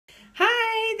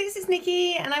this is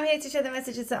Nikki, and I'm here to share the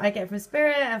messages that I get from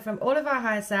Spirit and from all of our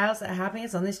higher selves that are helping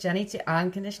us on this journey to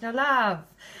unconditional love.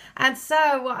 And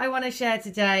so what I want to share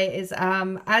today is,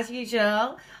 as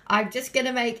usual, I'm just going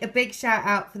to make a big shout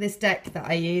out for this deck that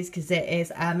I use because it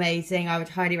is amazing. I would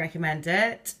highly recommend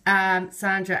it.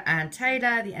 Sandra and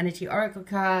Taylor, the Energy Oracle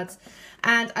cards.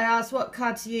 And I asked what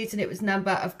card to use, and it was number,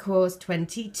 of course,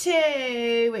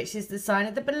 22, which is the sign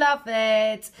of the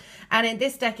beloved. And in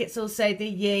this deck, it's also the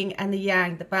yin and the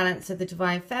yang, the balance of the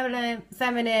divine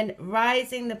feminine,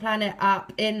 rising the planet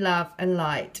up in love and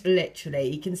light, literally.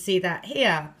 You can see that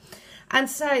here. And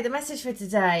so the message for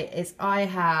today is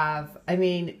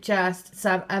just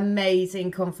some amazing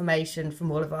confirmation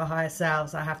from all of our higher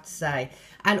selves, I have to say,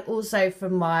 and also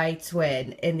from my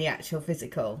twin in the actual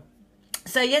physical.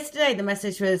 So yesterday the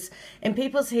message was in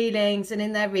people's healings and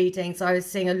in their readings, I was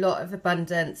seeing a lot of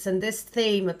abundance and this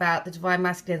theme about the divine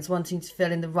masculines wanting to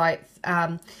feel in the right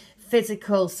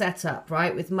physical setup,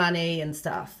 right, with money and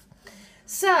stuff.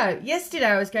 So yesterday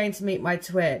I was going to meet my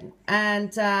twin, and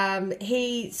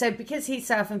because he's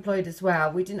self-employed as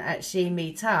well, we didn't actually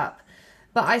meet up.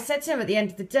 But I said to him at the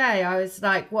end of the day, I was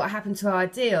like, what happened to our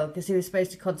deal? Because he was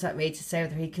supposed to contact me to say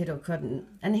whether he could or couldn't.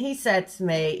 And he said to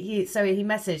me, he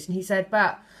messaged and he said,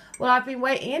 I've been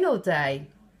waiting in all day.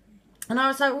 And I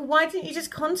was like, well, why didn't you just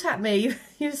contact me?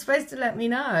 You were supposed to let me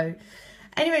know.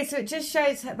 Anyway, so it just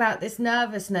shows about this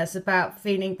nervousness about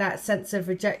feeling that sense of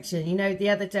rejection. You know, the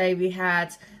other day we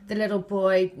had the little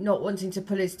boy not wanting to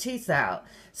pull his tooth out.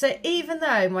 So even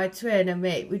though my twin and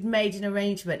me, we'd made an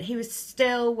arrangement, he was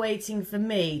still waiting for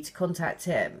me to contact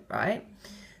him, right?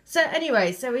 So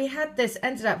anyway, so we had this,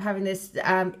 ended up having this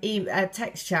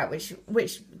text chat,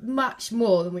 which much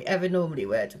more than we ever normally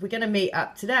would. We're going to meet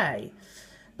up today.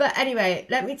 But anyway,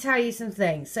 let me tell you some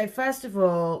things. So first of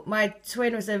all, my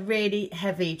twin was a really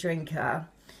heavy drinker.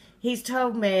 He's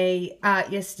told me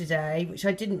yesterday, which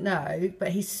I didn't know, but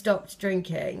he stopped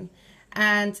drinking.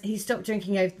 And he stopped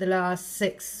drinking over the last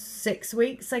six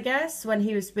weeks, I guess, when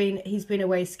he's been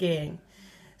away skiing.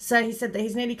 So he said that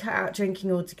he's nearly cut out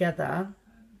drinking altogether.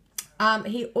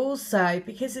 He also,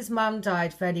 because his mum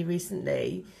died fairly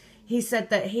recently, he said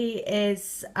that he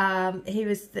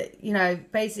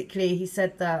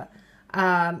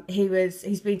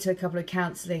been to a couple of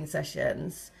counselling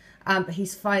sessions, but he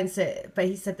said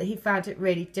that he found it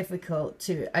really difficult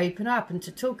to open up and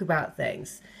to talk about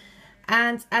things.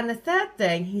 And the third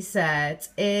thing he said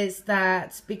is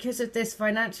that because of this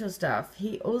financial stuff,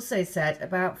 he also said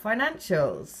about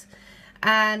financials,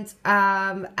 and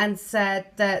said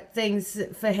that things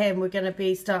for him were going to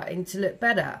be starting to look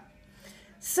better.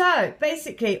 So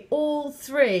basically all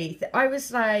three, I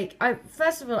was like,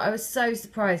 first of all, I was so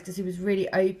surprised because he was really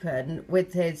open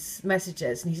with his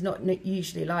messages and he's not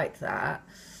usually like that.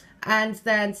 And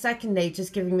then secondly,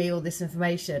 just giving me all this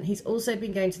information. He's also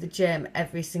been going to the gym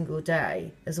every single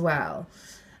day as well.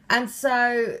 And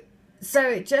so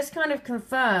it just kind of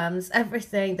confirms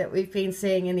everything that we've been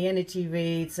seeing in the energy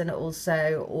reads and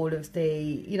also all of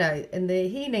the, in the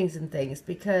healings and things,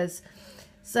 because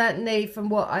certainly from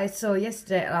what I saw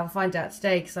yesterday, and I'll find out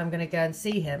today because I'm going to go and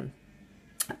see him.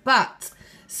 But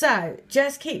so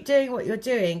just keep doing what you're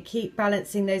doing, keep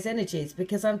balancing those energies,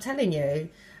 because I'm telling you,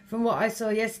 from what I saw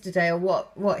yesterday or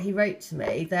what he wrote to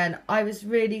me, then I was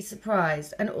really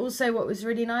surprised. And also what was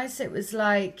really nice, it was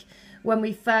like when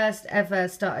we first ever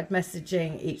started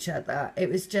messaging each other, it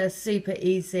was just super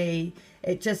easy.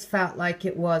 It just felt like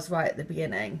it was right at the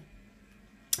beginning,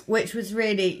 which was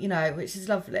really, which is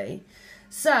lovely.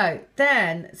 So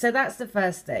that's the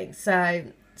first thing. So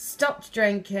stopped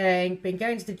drinking, been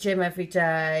going to the gym every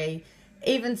day,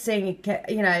 even seeing,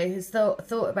 has thought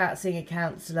about seeing a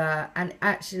counsellor, and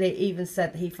actually even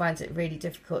said that he finds it really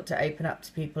difficult to open up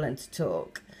to people and to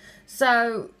talk.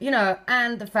 So,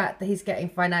 and the fact that he's getting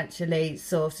financially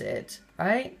sorted,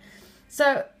 right?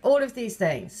 So all of these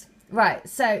things. Right,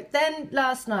 so then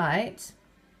last night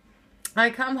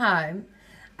I come home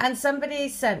and somebody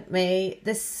sent me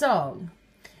this song.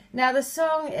 Now the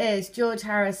song is George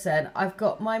Harrison, I've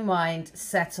Got My Mind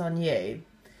Set on You.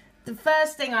 The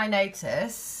first thing I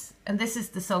notice, and this is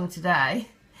the song today,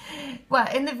 well,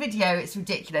 in the video it's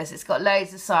ridiculous, it's got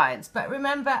loads of signs, but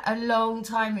remember a long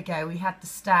time ago we had the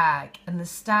stag, and the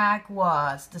stag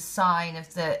was the sign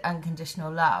of the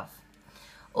unconditional love.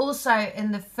 Also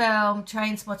in the film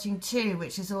Trainspotting 2,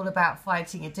 which is all about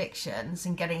fighting addictions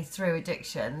and getting through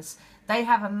addictions, they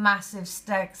have a massive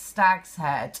stag's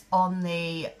head on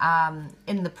the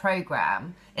in the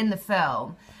program, in the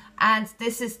film. And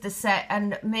this is the set,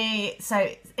 and so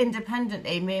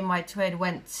independently, me and my twin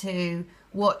went to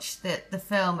watch the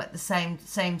film at the same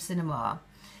cinema.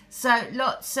 So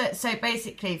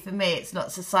basically for me, it's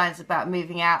lots of signs about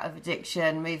moving out of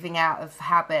addiction, moving out of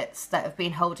habits that have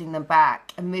been holding them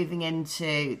back, and moving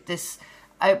into this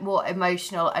more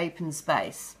emotional open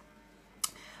space.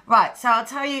 Right, so I'll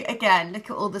tell you again, look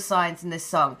at all the signs in this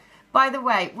song. By the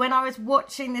way, when I was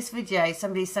watching this video,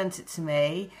 somebody sent it to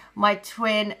me, my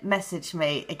twin messaged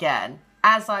me again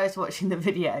as I was watching the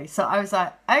video. So I was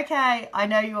like, okay, I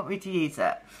know you want me to use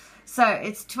it. So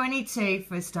it's 22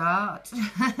 for a start,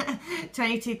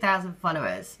 22,000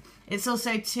 followers. It's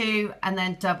also 2 and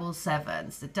then double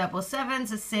sevens. The double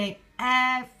sevens are seen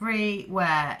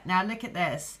everywhere. Now look at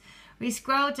this. We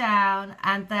scroll down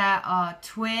and there are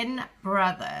twin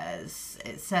brothers.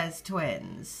 It says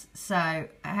twins. So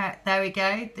there we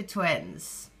go, the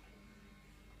twins.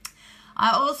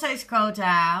 I also scroll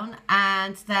down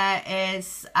and there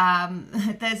is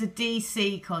there's a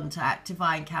DC contact,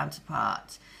 divine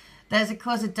counterpart. There's a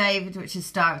cause of David, which is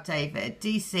Star of David,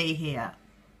 DC here.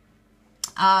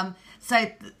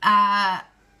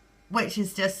 Which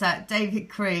is just David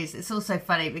Cruz. It's also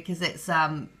funny because it's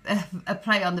a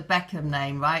play on the Beckham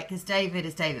name, right? Because David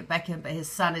is David Beckham, but his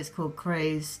son is called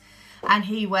Cruz, and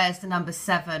he wears the number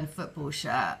 7 football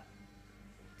shirt.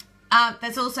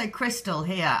 There's also crystal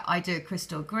here. I do a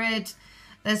crystal grid.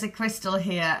 There's a crystal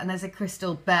here, and there's a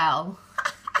crystal bell.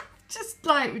 Just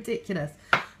like ridiculous.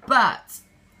 But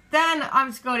then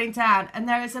I'm scrolling down, and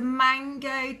there is a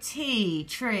mango tea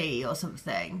tree or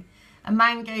something. A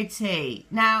mango tea.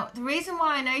 Now, the reason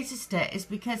why I noticed it is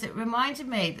because it reminded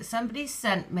me that somebody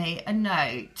sent me a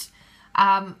note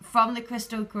from the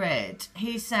crystal grid.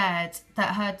 He said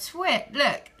that her twin,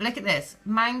 look at this,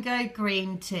 mango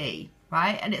green tea,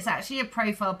 right? And it's actually a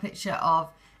profile picture of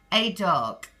a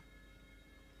dog.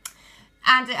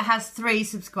 And it has 3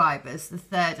 subscribers, the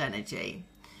third energy.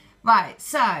 Right,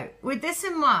 so with this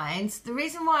in mind, the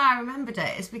reason why I remembered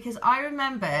it is because I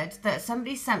remembered that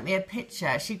somebody sent me a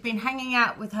picture. She'd been hanging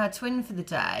out with her twin for the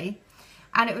day,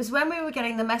 and it was when we were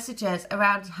getting the messages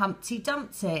around Humpty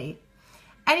Dumpty.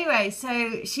 Anyway,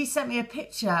 so she sent me a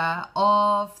picture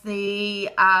of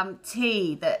the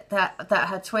tea that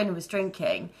her twin was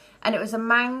drinking, and it was a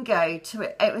mango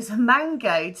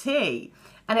tea,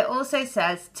 and it also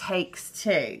says takes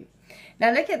 2.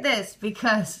 Now look at this,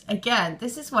 because again,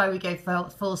 this is why we go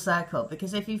full circle,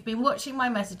 because if you've been watching my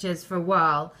messages for a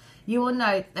while, you will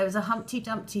know there was a Humpty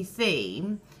Dumpty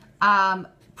theme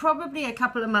probably a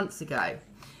couple of months ago,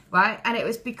 right? And it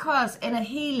was because in a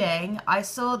healing, I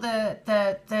saw the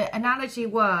analogy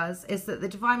is that the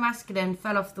Divine Masculine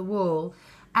fell off the wall,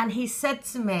 and he said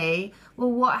to me,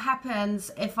 well, what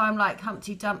happens if I'm like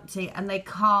Humpty Dumpty and I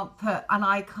can't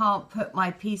put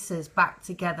my pieces back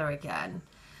together again?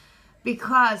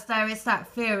 Because there is that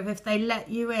fear of if they let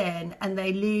you in and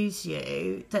they lose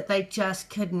you, that they just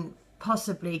couldn't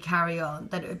possibly carry on,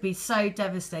 that it would be so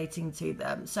devastating to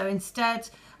them. So instead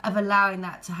of allowing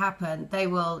that to happen, they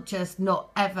will just not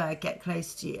ever get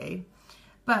close to you.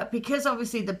 But because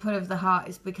obviously the pull of the heart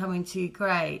is becoming too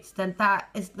great, then that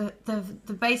is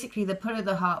basically the pull of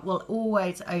the heart will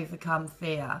always overcome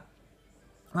fear.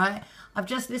 Right, I've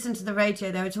just listened to the radio.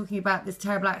 They were talking about this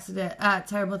terrible accident,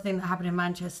 terrible thing that happened in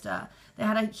Manchester. They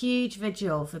had a huge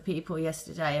vigil for people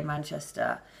yesterday in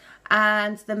Manchester,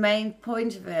 and the main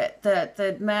point of it,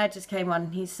 the mayor just came on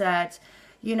and he said,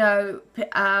 you know,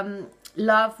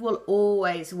 love will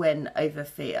always win over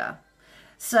fear.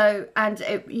 So, and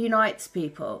it unites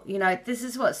people. You know, this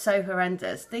is what's so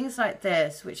horrendous. Things like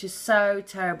this, which is so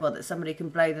terrible that somebody can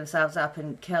blow themselves up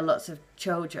and kill lots of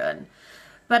children.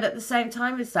 But at the same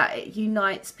time as that, it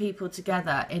unites people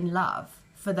together in love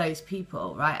for those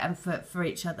people, right, and for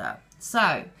each other.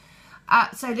 So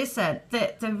listen,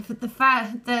 the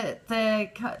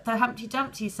Humpty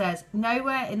Dumpty says,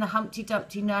 nowhere in the Humpty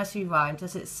Dumpty nursery rhyme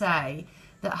does it say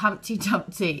that Humpty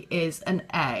Dumpty is an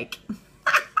egg.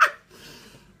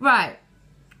 Right.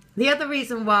 The other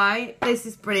reason why this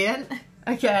is brilliant,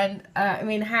 again, I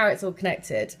mean, how it's all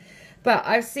connected. But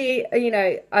I see, you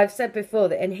know, I've said before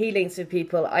that in healings for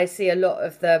people, I see a lot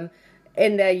of them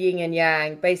in their yin and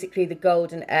yang, basically the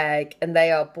golden egg, and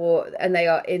they are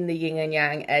in the yin and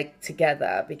yang egg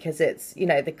together, because it's, you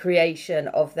know, the creation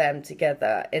of them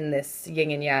together in this yin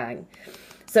and yang.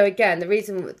 So again, the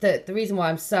reason why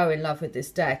I'm so in love with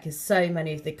this deck is so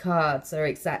many of the cards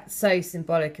are so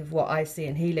symbolic of what I see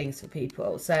in healings for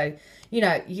people. So, you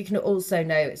know, you can also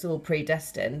know it's all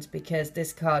predestined, because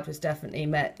this card was definitely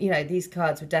meant, you know, these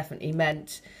cards were definitely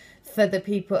meant for the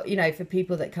people, you know, for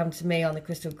people that come to me on the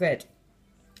crystal grid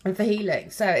and for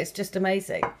healing. So it's just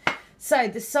amazing. So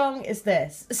the song is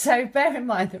this. So bear in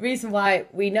mind, the reason why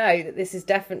we know that this is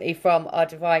definitely from our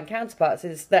divine counterparts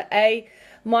is that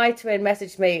my twin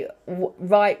messaged me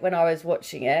right when I was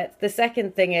watching it. The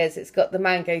second thing is it's got the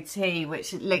mango tea,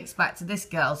 which links back to this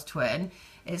girl's twin.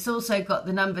 It's also got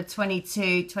the number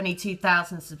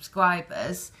 22,000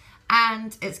 subscribers,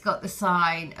 and it's got the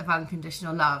sign of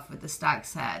unconditional love with the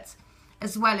stag's head.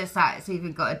 As well as that, it's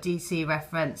even got a DC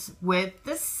reference with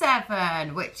the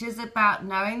 7, which is about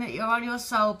knowing that you're on your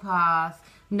soul path,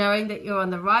 knowing that you're on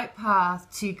the right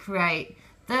path to create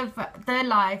the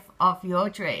life of your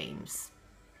dreams.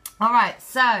 All right,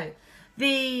 so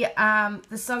the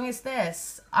song is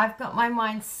this. I've got my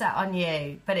mind set on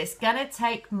you, but it's going to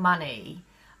take money,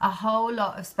 a whole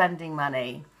lot of spending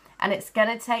money, and it's going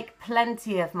to take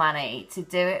plenty of money to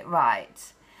do it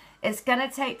right. It's going to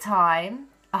take time,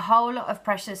 a whole lot of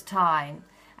precious time,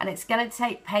 and it's going to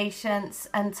take patience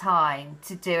and time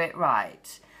to do it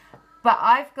right. But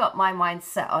I've got my mind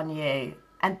set on you,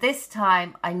 and this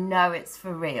time I know it's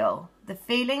for real. The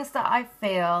feelings that I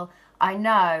feel, I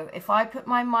know if I put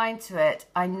my mind to it,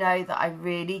 I know that I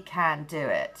really can do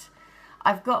it.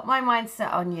 I've got my mind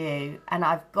set on you, and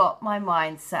I've got my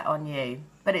mind set on you,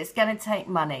 but it's going to take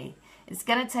money. It's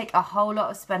going to take a whole lot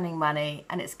of spending money,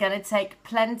 and it's going to take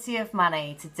plenty of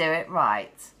money to do it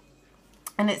right.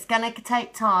 And it's going to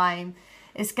take time.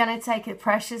 It's going to take a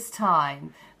precious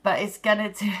time, but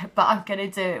I'm going to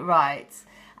do it right.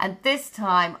 And this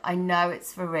time, I know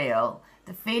it's for real.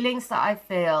 The feelings that I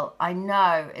feel, I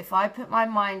know if I put my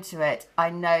mind to it, I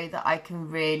know that I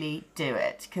can really do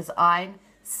it because I'm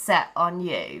set on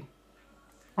you.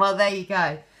 Well, there you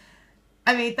go.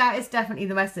 I mean, that is definitely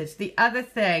the message. The other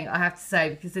thing I have to say,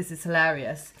 because this is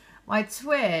hilarious, my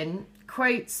twin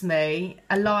quotes me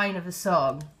a line of a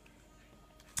song.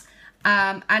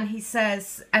 And he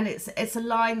says, and it's a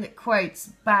line that quotes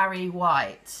Barry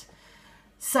White.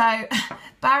 So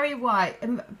Barry White,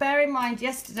 and bear in mind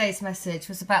yesterday's message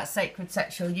was about sacred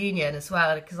sexual union as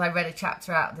well, because I read a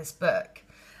chapter out of this book.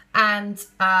 And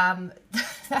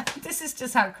this is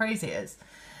just how crazy it is.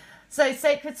 So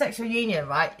sacred sexual union,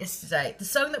 right, yesterday. The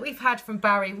song that we've had from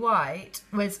Barry White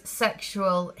was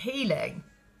sexual healing,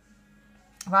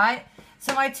 right?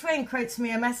 So my twin quotes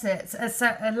me a message,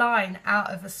 a line out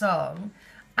of a song,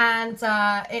 and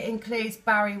it includes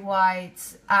Barry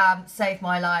White, saved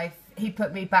my life. He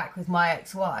put me back with my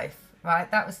ex-wife, right?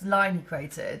 That was the line he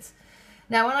quoted.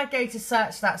 Now, when I go to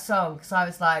search that song, because I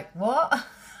was like, what?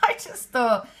 I just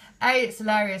thought, A, it's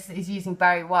hilarious that he's using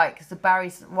Barry White, because the Barry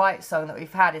White song that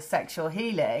we've had is sexual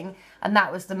healing, and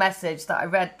that was the message that I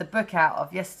read the book out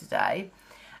of yesterday.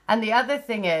 And the other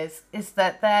thing is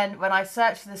that then when I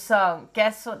searched for the song,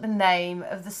 guess what the name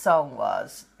of the song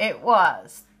was? It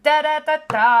was Da Da Da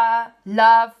Da,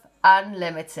 Love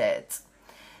Unlimited.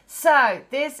 So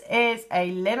this is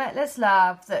a limitless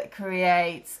love that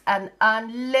creates an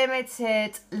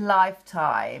unlimited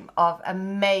lifetime of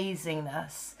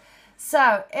amazingness.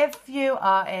 So if you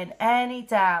are in any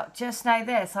doubt, just know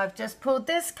this. I've just pulled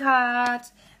this card.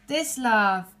 This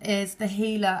love is the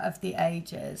healer of the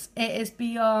ages. It is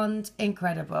beyond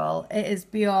incredible. It is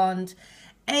beyond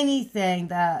anything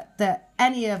that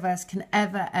any of us can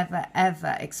ever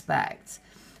expect.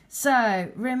 So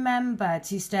remember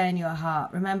to stay in your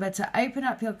heart. Remember to open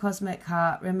up your cosmic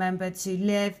heart. Remember to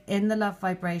live in the love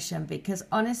vibration, because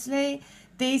honestly,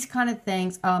 these kind of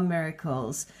things are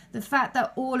miracles. The fact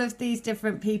that all of these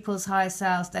different people's higher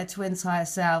selves, their twins' higher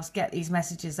selves, get these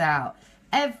messages out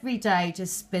every day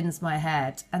just spins my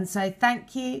head. And so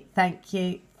thank you, thank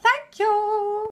you, thank you.